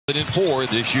In 4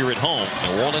 this year at home.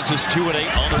 New Orleans is 2-8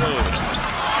 on the road.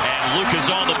 And Luka's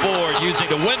on the board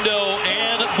using the window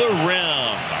and the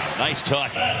rim. Nice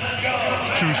tuck.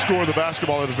 To score the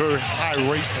basketball at a very high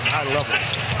rate and high level.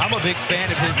 I'm a big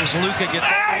fan of his as Luka gets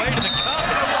all the way to the cup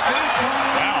and scoops.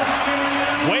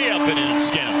 Wow. Way up and in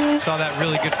skin. Saw that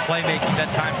really good playmaking that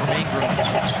time from Ingram.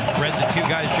 Read the two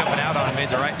guys jumping out on him, made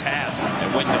the right pass. And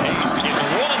went to Hayes to give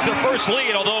New Orleans their first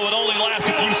lead, although it only lasts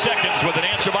a few seconds with an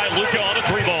answer by Luka on a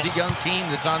 3-ball. A young team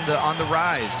that's on the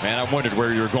rise. Man, I wondered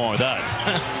where you were going with that.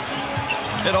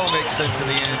 It all makes sense in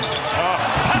the end.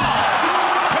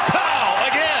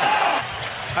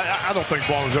 I don't think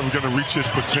Ball is ever going to reach his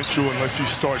potential unless he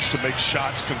starts to make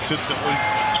shots consistently.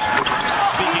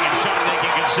 Speaking of shot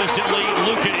making consistently,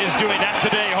 Luka is doing that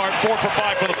today. Hard 4 for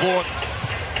 5 for the floor.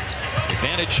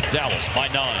 Advantage Dallas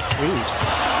by 9. Ooh.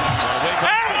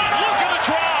 Luka the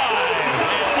drive!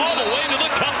 And all the way to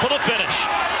the cup for the finish.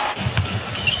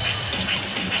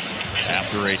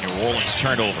 After a New Orleans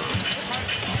turnover.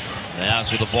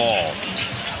 Naz with the ball.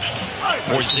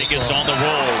 Porzingis on the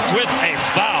roll with a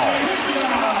foul.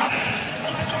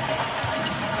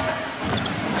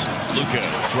 Luka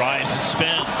drives and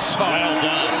spins. Well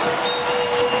done.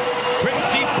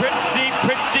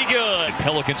 Pretty good.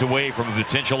 Pelicans away from a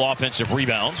potential offensive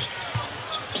rebound.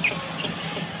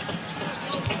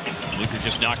 Luka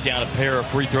just knocked down a pair of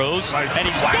free throws. Nice. And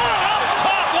he's gone up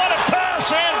top. What a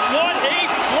pass and what a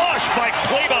flush by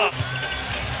Kleba.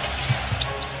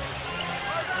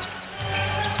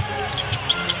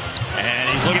 And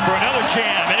he's looking for another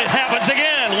jam, and it happens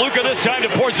again. Luka this time to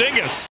Porzingis.